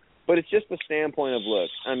foul, but it's just the standpoint of, look,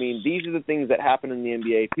 I mean, these are the things that happen in the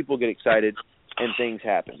NBA. People get excited, and things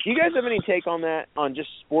happen. Do you guys have any take on that, on just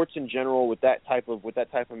sports in general, with that type of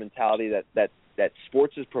mentality that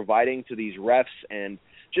sports is providing to these refs and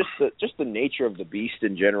just the nature of the beast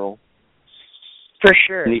in general? For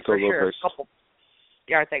sure. Nico, for sure. First.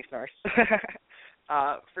 Yeah, thanks, Norris.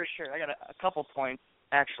 For sure. I got a couple points,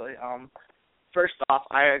 actually. First off,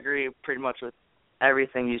 I agree pretty much with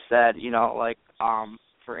everything you said.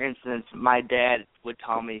 For instance, my dad would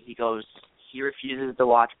tell me, he refuses to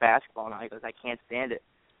watch basketball now. He goes, I can't stand it.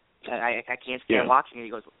 I can't stand watching it.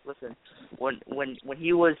 He goes, listen, when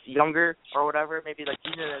he was younger or whatever, maybe like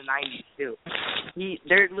even in the 90s too,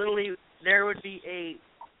 there would be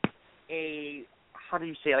a how do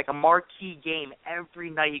you say, like a marquee game every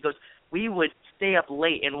night. He goes, we would stay up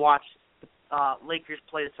late and watch Lakers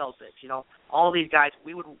play the Celtics. All these guys,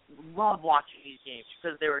 we would love watching these games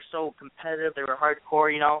because they were so competitive. They were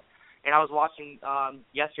hardcore, And I was watching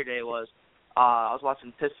yesterday I was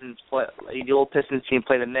watching Pistons play, the old Pistons team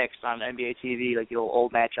play the Knicks on NBA TV, like the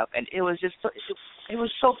old matchup, and it was just it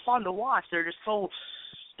was so fun to watch. They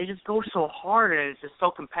just go so hard, and it's just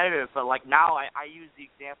so competitive. But like now, I use the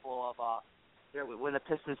example of when the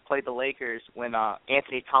Pistons played the Lakers, when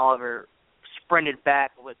Anthony Tolliver sprinted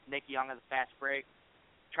back with Nick Young as a fast break,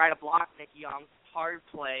 tried to block Nick Young, hard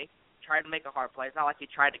play, tried to make a hard play. It's not like he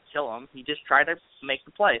tried to kill him; he just tried to make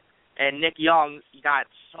the play. And Nick Young got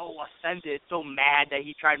so offended, so mad that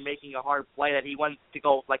he tried making a hard play that he went to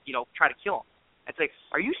go, try to kill him. It's like,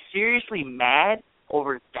 are you seriously mad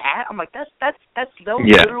over that? I'm like, that's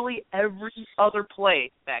literally every other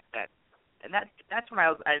play back then. And that's when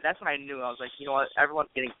I knew. I was like, you know what, everyone's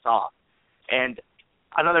getting soft. And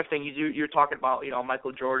another thing, you're talking about,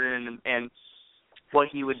 Michael Jordan and what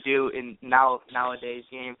he would do in nowadays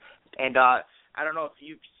game. And I don't know if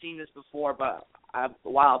you've seen this before, but a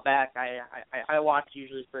while back, I watch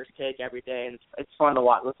usually First Take every day, and it's fun to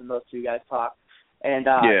listen to those two guys talk. And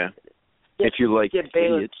if you like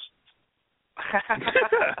idiots.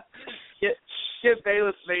 Skip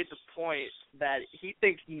Bayless made the point that he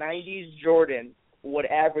thinks 90s Jordan would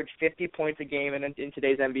average 50 points a game in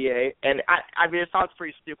today's NBA. And, I mean, it sounds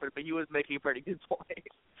pretty stupid, but he was making a pretty good point.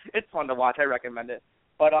 It's fun to watch. I recommend it.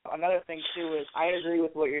 But another thing, too, is I agree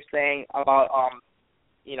with what you're saying about,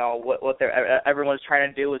 what everyone's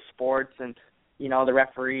trying to do with sports and, the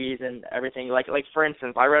referees and everything. Like for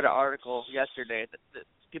instance, I read an article yesterday that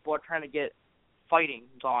people are trying to get fighting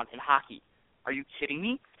gone in hockey. Are you kidding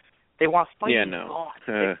me? They want fighting gone.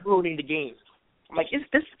 It's ruining the game. I'm like,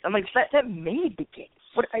 that made the game.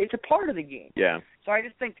 It's a part of the game. Yeah. So I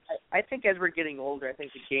just think, as we're getting older, I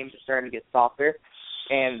think the games are starting to get softer,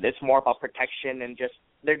 and it's more about protection and just,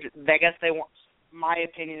 I guess they want, my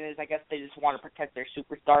opinion is, I guess they just want to protect their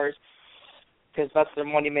superstars because that's their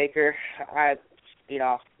moneymaker. I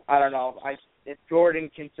don't know. If Jordan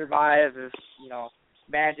can survive, if,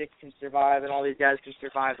 Magic can survive, and all these guys can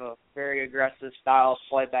survive a very aggressive style of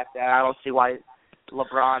play back then, I don't see why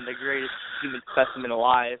LeBron, the greatest human specimen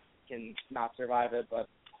alive, can not survive it. But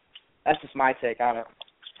that's just my take on it.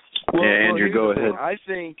 Well, Andrew, go ahead. I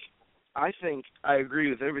think I agree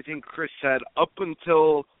with everything Chris said up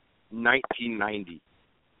until 1990.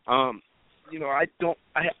 I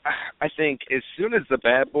think as soon as the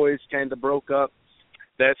Bad Boys kind of broke up,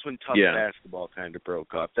 that's when tough basketball kind of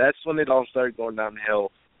broke up. That's when it all started going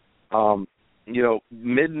downhill.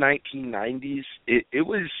 Mid-1990s,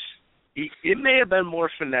 it may have been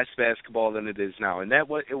more finesse basketball than it is now, and it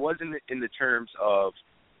wasn't in the terms of,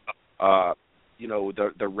 the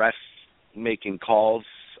refs making calls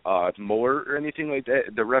more or anything like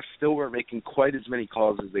that. The refs still weren't making quite as many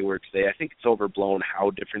calls as they were today. I think it's overblown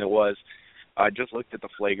how different it was. I just looked at the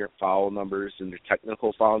flagrant foul numbers and the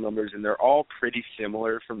technical foul numbers, and they're all pretty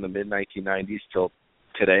similar from the mid-1990s till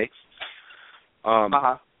today.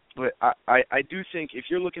 But I do think if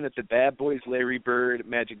you're looking at the Bad Boys, Larry Bird,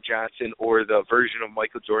 Magic Johnson, or the version of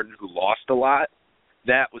Michael Jordan who lost a lot,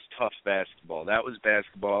 that was tough basketball. That was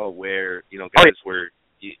basketball where, guys where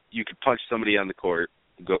you could punch somebody on the court.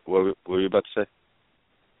 What were you about to say?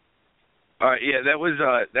 That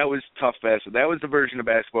was tough basketball. That was the version of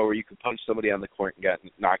basketball where you could punch somebody on the court and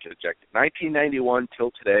not get ejected. 1991 till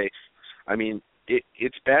today, I mean,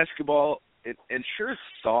 it's basketball, and sure it's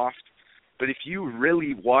soft, but if you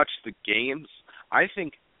really watch the games, I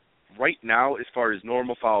think right now, as far as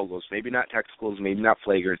normal foul goes, maybe not technicals, maybe not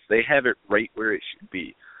flagrants, they have it right where it should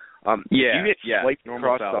be. If you get swiped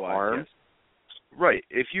across the arm, yes. Right,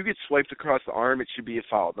 if you get swiped across the arm, it should be a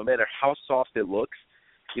foul, no matter how soft it looks.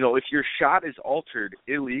 If your shot is altered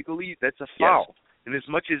illegally, that's a foul. Yes. And as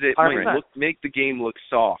much as it 100%. might make the game look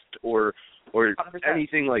soft or 100%.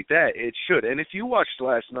 Anything like that, it should. And if you watched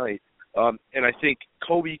last night, and I think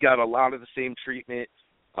Kobe got a lot of the same treatment,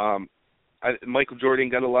 Michael Jordan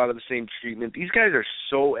got a lot of the same treatment. These guys are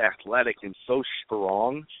so athletic and so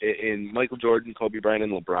strong in Michael Jordan, Kobe Bryant,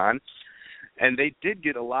 and LeBron. And they did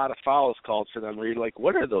get a lot of fouls called for them where you're like,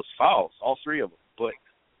 what are those fouls? All three of them. But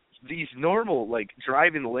these normal,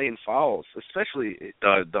 driving the lane fouls, especially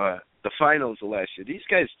the finals of last year, these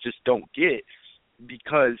guys just don't get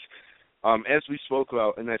because, as we spoke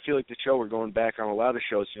about, and I feel like the show, we're going back on a lot of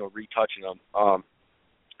shows, retouching them,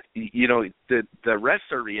 the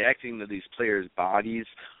refs are reacting to these players' bodies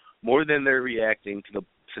more than they're reacting to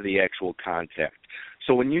the actual contact.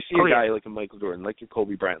 So when you see a guy like a Michael Jordan, like a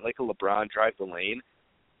Kobe Bryant, like a LeBron drive the lane,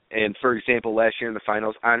 and, for example, last year in the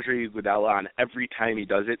finals, Andre Iguodala, on every time he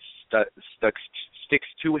does it, sticks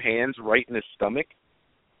two hands right in his stomach.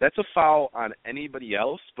 That's a foul on anybody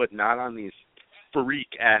else, but not on these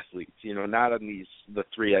freak athletes, not on the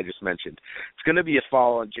three I just mentioned. It's going to be a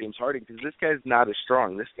foul on James Harden because this guy's not as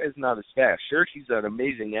strong. This guy's not as fast. Sure, he's an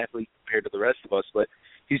amazing athlete compared to the rest of us, but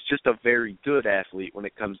he's just a very good athlete when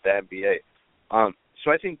it comes to NBA.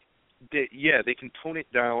 So I think they can tone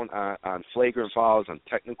it down on flagrant fouls, on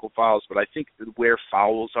technical fouls, but I think where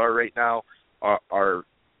fouls are right now are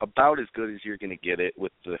about as good as you're going to get it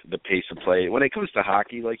with the pace of play. When it comes to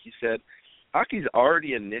hockey, like you said, hockey's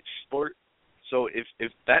already a niche sport, so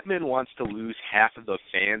if Bettman wants to lose half of the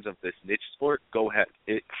fans of this niche sport, go ahead.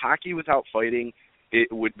 Hockey without fighting,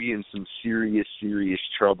 it would be in some serious, serious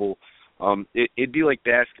trouble. It'd be like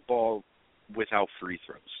basketball without free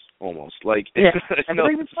throws. Almost I know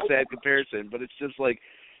it's a sad comparison, but it's just like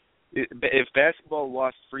if basketball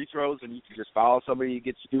lost free throws and you could just foul somebody, you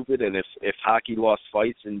get stupid, and if hockey lost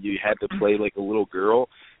fights and you had to play like a little girl,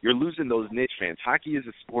 you're losing those niche fans. Hockey is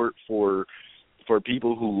a sport for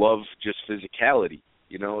people who love just physicality.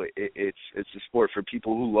 It's a sport for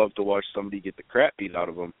people who love to watch somebody get the crap beat out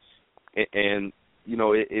of them, and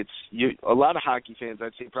a lot of hockey fans,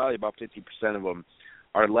 I'd say probably about 50% of them,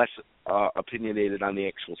 are less opinionated on the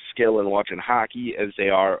actual skill and watching hockey as they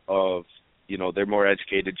are of, they're more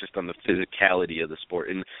educated just on the physicality of the sport.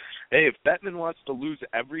 And hey, if Bettman wants to lose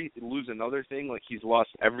another thing like he's lost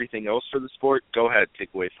everything else for the sport, go ahead, take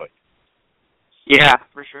away fight. Yeah,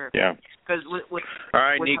 for sure. Yeah. Because all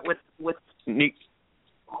right,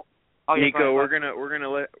 Nico, we're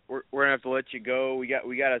gonna have to let you go. We got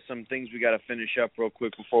some things we got to finish up real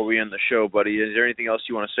quick before we end the show, buddy. Is there anything else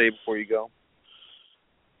you want to say before you go?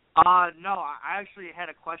 No, I actually had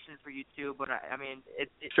a question for you too, but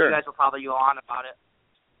Sure. You guys will probably go on about it.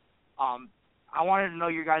 I wanted to know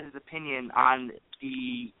your guys' opinion on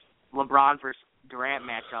the LeBron versus Durant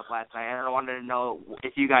matchup last night, and I wanted to know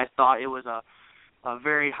if you guys thought it was a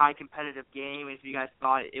very high competitive game, if you guys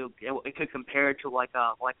thought it could compare to like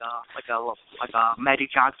a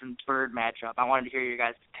Magic Johnson Bird matchup. I wanted to hear your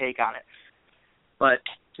guys' take on it. But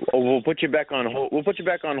we'll put you back on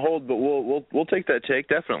hold. But we'll take that take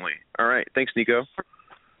definitely. All right, thanks, Nico.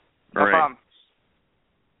 No problem.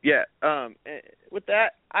 Yeah. With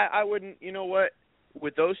that, I wouldn't. You know what?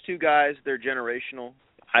 With those two guys, they're generational.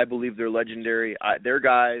 I believe they're legendary. They're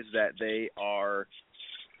guys that they are.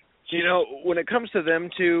 When it comes to them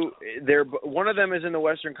two, one of them is in the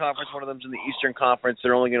Western Conference, one of them's in the Eastern Conference.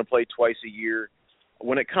 They're only going to play twice a year.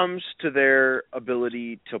 When it comes to their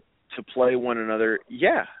ability to play one another,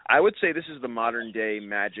 yeah, I would say this is the modern day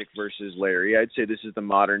Magic versus Larry. I'd say this is the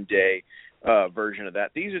modern day version of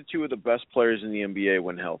that. These are two of the best players in the NBA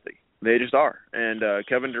when healthy. They just are. And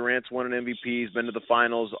Kevin Durant's won an MVP. He's been to the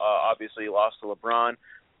finals. Obviously, he lost to LeBron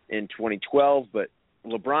in 2012, but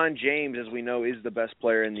LeBron James, as we know, is the best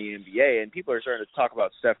player in the NBA, and people are starting to talk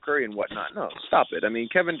about Steph Curry and whatnot. No, stop it. I mean,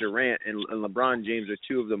 Kevin Durant and LeBron James are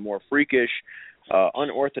two of the more freakish,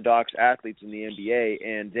 unorthodox athletes in the NBA,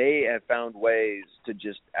 and they have found ways to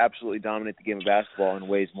just absolutely dominate the game of basketball in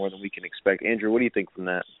ways more than we can expect. Andrew, what do you think from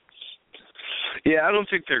that? Yeah, I don't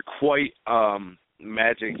think they're quite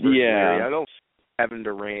Magic versus Larry. I don't think Kevin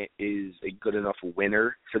Durant is a good enough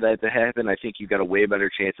winner for that to happen. I think you got a way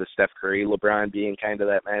better chance of Steph Curry, LeBron being kind of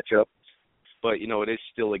that matchup. But, it is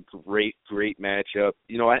still a great, great matchup.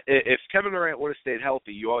 If Kevin Durant would have stayed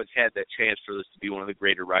healthy, you always had that chance for this to be one of the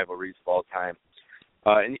greater rivalries of all time.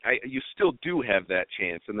 And you still do have that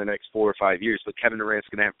chance in the next 4 or 5 years, but Kevin Durant's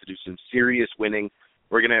going to have to do some serious winning.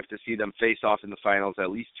 We're going to have to see them face off in the finals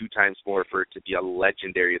at least 2 times more for it to be a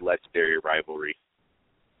legendary rivalry.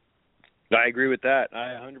 I agree with that.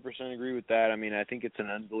 I 100% agree with that. I mean, I think it's an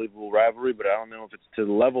unbelievable rivalry, but I don't know if it's to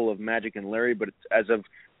the level of Magic and Larry, but it's, as of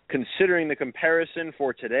considering the comparison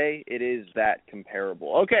for today, it is that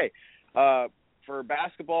comparable. Okay, for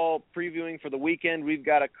basketball previewing for the weekend, we've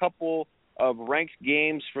got a couple of ranked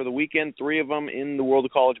games for the weekend, 3 of them in the world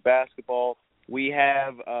of college basketball. We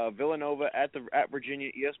have Villanova at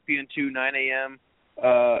Virginia, ESPN2, 9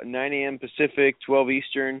 a.m. Pacific, 12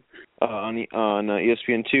 Eastern on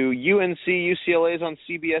ESPN2. UNC UCLA is on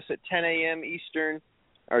CBS at 10 a.m. Eastern,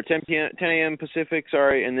 or 10 a.m. Pacific.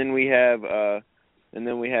 Sorry, and then we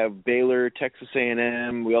have Baylor, Texas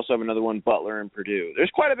A&M. We also have another one, Butler and Purdue.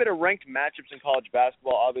 There's quite a bit of ranked matchups in college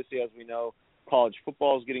basketball. Obviously, as we know, college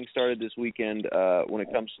football is getting started this weekend. When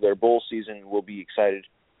it comes to their bowl season, we'll be excited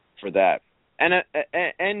for that. And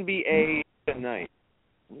NBA tonight.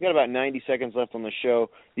 We've got about 90 seconds left on the show.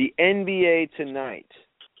 The NBA tonight,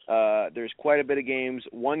 there's quite a bit of games.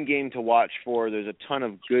 One game to watch for. There's a ton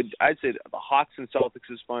of good. I'd say the Hawks and Celtics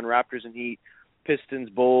is fun. Raptors and Heat, Pistons,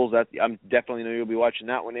 Bulls. I'm definitely know you'll be watching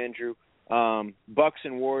that one, Andrew. Bucks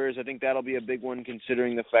and Warriors. I think that'll be a big one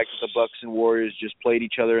considering the fact that the Bucks and Warriors just played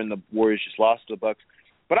each other and the Warriors just lost to the Bucks.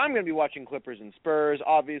 But I'm going to be watching Clippers and Spurs.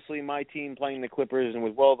 Obviously, my team playing the Clippers, and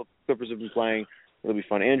with the Clippers have been playing, it'll be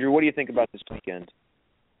fun. Andrew, what do you think about this weekend?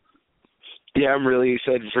 Yeah, I'm really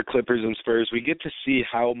excited for Clippers and Spurs. We get to see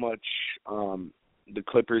how much the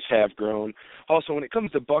Clippers have grown. Also, when it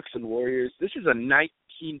comes to Bucks and Warriors, this is a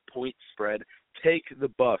 19-point spread. Take the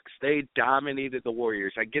Bucks. They dominated the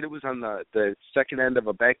Warriors. I get it was on the second end of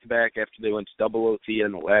a back-to-back after they went to double OT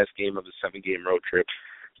in the last game of a 7-game road trip.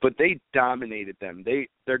 But they dominated them.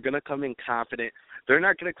 They're going to come in confident. They're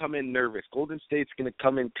not going to come in nervous. Golden State's going to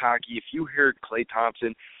come in cocky. If you heard Klay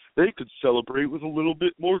Thompson, they could celebrate with a little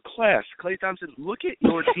bit more class. Klay Thompson, look at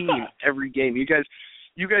your team every game. You guys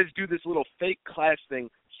do this little fake class thing.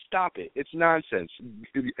 Stop it. It's nonsense.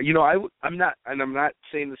 I'm not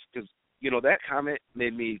saying this because, that comment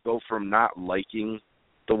made me go from not liking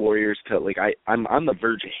the Warriors to, I'm on the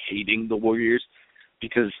verge of hating the Warriors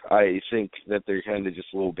because I think that they're kind of just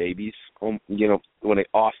little babies. When they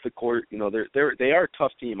off the court, they are a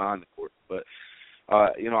tough team on the court, but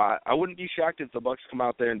I wouldn't be shocked if the Bucks come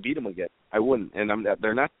out there and beat them again. I wouldn't, and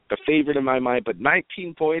they're not the favorite in my mind. But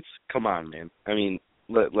 19 points, come on, man. I mean,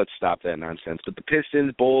 let's stop that nonsense. But the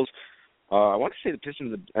Pistons, Bulls, I want to say the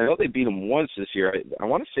Pistons. I know they beat them once this year. I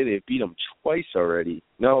want to say they've beat them twice already.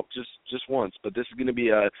 No, just once. But this is going to be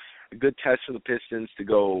a good test for the Pistons to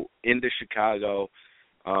go into Chicago.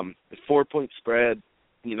 4-point spread.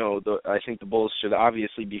 I think the Bulls should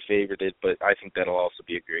obviously be favored, but I think that'll also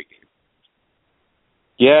be a great game.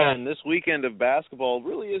 Yeah, and this weekend of basketball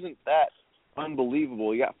really isn't that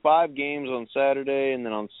unbelievable. You got 5 games on Saturday, and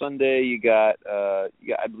then on Sunday you got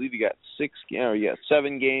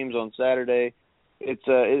 7 games on Saturday. It's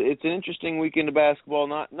an interesting weekend of basketball.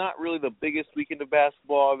 Not really the biggest weekend of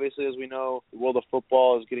basketball, obviously, as we know. The world of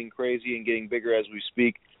football is getting crazy and getting bigger as we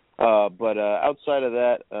speak. But outside of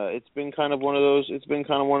that, it's been kind of one of those. It's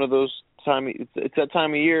that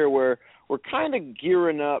time of year where we're kind of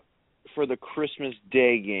gearing up for the Christmas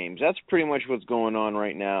Day games. That's pretty much what's going on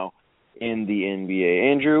right now in the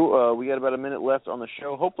NBA. Andrew, we got about a minute left on the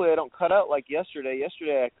show. Hopefully I don't cut out like yesterday.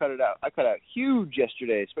 Yesterday I cut it out. I cut out huge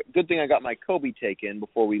yesterday. Good thing I got my Kobe take in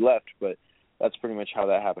before we left, but that's pretty much how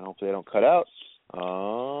that happened. Hopefully I don't cut out.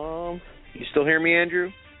 You still hear me,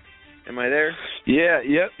 Andrew? Am I there? Yeah,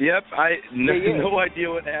 yep. No idea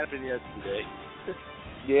what happened yesterday.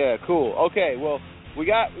 Yeah, cool. Okay, well,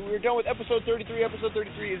 we're done with episode 33. Episode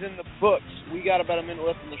 33 is in the books. We got about a minute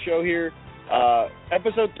left on the show here.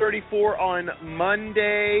 Episode 34 on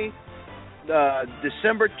Monday,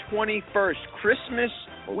 December 21st, Christmas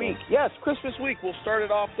week. Yes, Christmas week. We'll start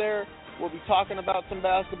it off there. We'll be talking about some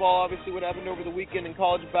basketball, obviously what happened over the weekend in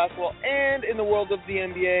college basketball and in the world of the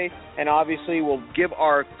NBA. And obviously we'll give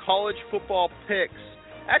our college football picks.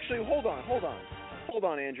 Actually, hold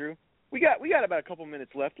on, Andrew. We got about a couple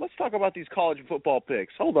minutes left. Let's talk about these college football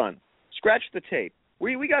picks. Hold on. Scratch the tape.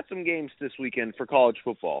 We got some games this weekend for college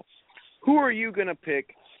football. Who are you going to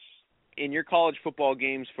pick in your college football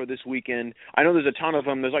games for this weekend? I know there's a ton of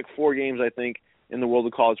them. There's like 4 games, I think, in the world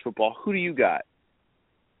of college football. Who do you got?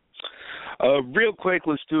 Real quick,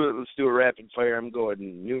 let's do it. Let's do a rapid fire. I'm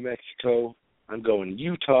going New Mexico. I'm going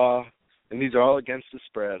Utah. And these are all against the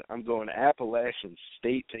spread. I'm going Appalachian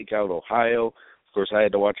State, take out Ohio. Of course, I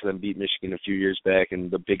had to watch them beat Michigan a few years back in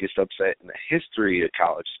the biggest upset in the history of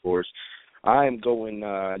college sports. I'm going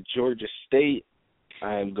Georgia State.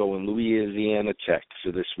 I'm going Louisiana Tech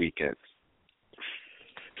for this weekend.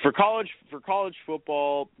 For college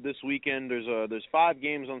football this weekend, there's 5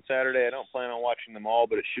 games on Saturday. I don't plan on watching them all,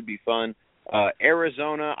 but it should be fun.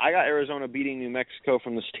 Arizona, I got Arizona beating New Mexico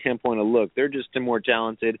from the standpoint of, look, they're just more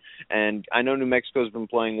talented, and I know New Mexico's been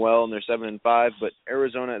playing well, and they're 7-5, but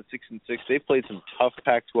Arizona at 6-6, they've played some tough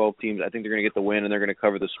Pac-12 teams. I think they're going to get the win, and they're going to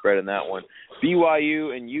cover the spread in that one.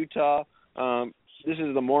 BYU and Utah, this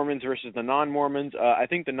is the Mormons versus the non-Mormons. I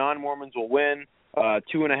think the non-Mormons will win.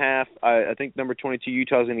 2.5. I think number 22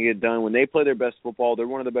 Utah is going to get done. When they play their best football, they're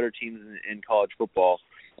one of the better teams in college football.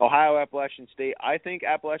 Ohio, Appalachian State. I think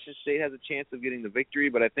Appalachian State has a chance of getting the victory,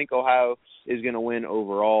 but I think Ohio is going to win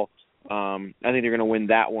overall. I think they're going to win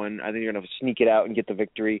that one. I think they're going to sneak it out and get the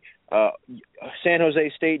victory. San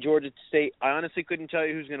Jose State, Georgia State. I honestly couldn't tell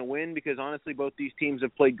you who's going to win because honestly both these teams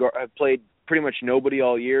have played pretty much nobody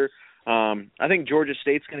all year. I think Georgia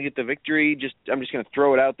State's going to get the victory. I'm just going to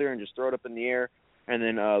throw it out there and just throw it up in the air. And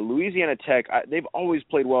then Louisiana Tech, they've always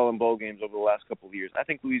played well in bowl games over the last couple of years. I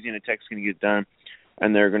think Louisiana Tech's going to get done,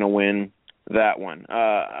 and they're going to win that one.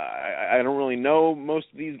 I don't really know most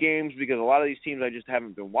of these games because a lot of these teams I just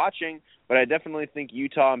haven't been watching, but I definitely think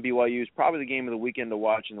Utah and BYU is probably the game of the weekend to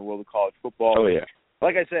watch in the world of college football. Oh, yeah.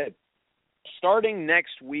 Like I said, starting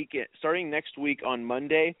next week on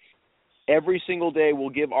Monday, every single day we'll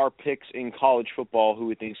give our picks in college football who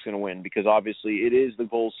we think is going to win because obviously it is the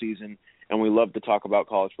bowl season, and we love to talk about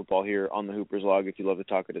college football here on the Hoopers Log if you love to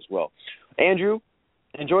talk it as well. Andrew,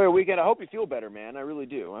 enjoy your weekend. I hope you feel better, man. I really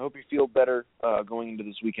do. I hope you feel better going into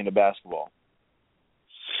this weekend of basketball.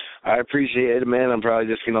 I appreciate it, man. I'm probably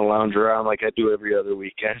just going to lounge around like I do every other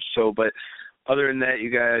weekend. But other than that, you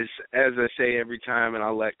guys, as I say every time, and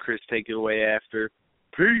I'll let Chris take it away after,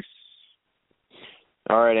 peace.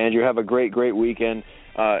 All right, Andrew, have a great weekend.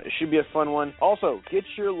 It should be a fun one. Also, get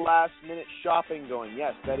your last-minute shopping going.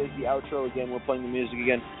 Yes, that is the outro again. We're playing the music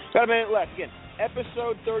again. Got a minute left. Again,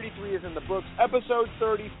 episode 33 is in the books. Episode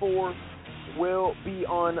 34 will be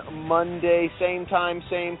on Monday. Same time,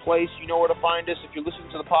 same place. You know where to find us. If you're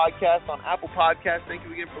listening to the podcast on Apple Podcasts, thank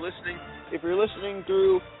you again for listening. If you're listening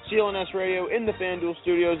through CLNS Radio in the FanDuel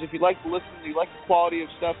Studios, if you'd like to listen, you like the quality of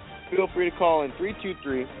stuff, feel free to call in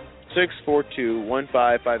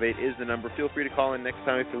 323-642-1558 is the number. Feel free to call in next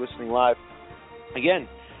time if you're listening live. Again,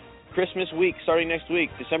 Christmas week, starting next week,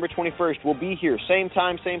 December 21st, we'll be here, same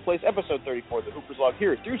time, same place, episode 34, the Hoopers Log,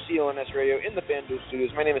 here through CLNS Radio in the FanDuel Studios.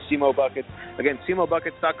 My name is Cmo Buckets. Again,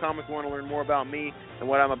 CmoBuckets.com if you want to learn more about me and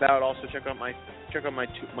what I'm about. Also, check out my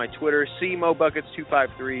Twitter, Cmo Buckets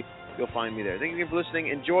 253. You'll find me there. Thank you for listening.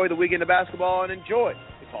 Enjoy the weekend of basketball and enjoy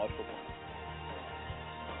the college football.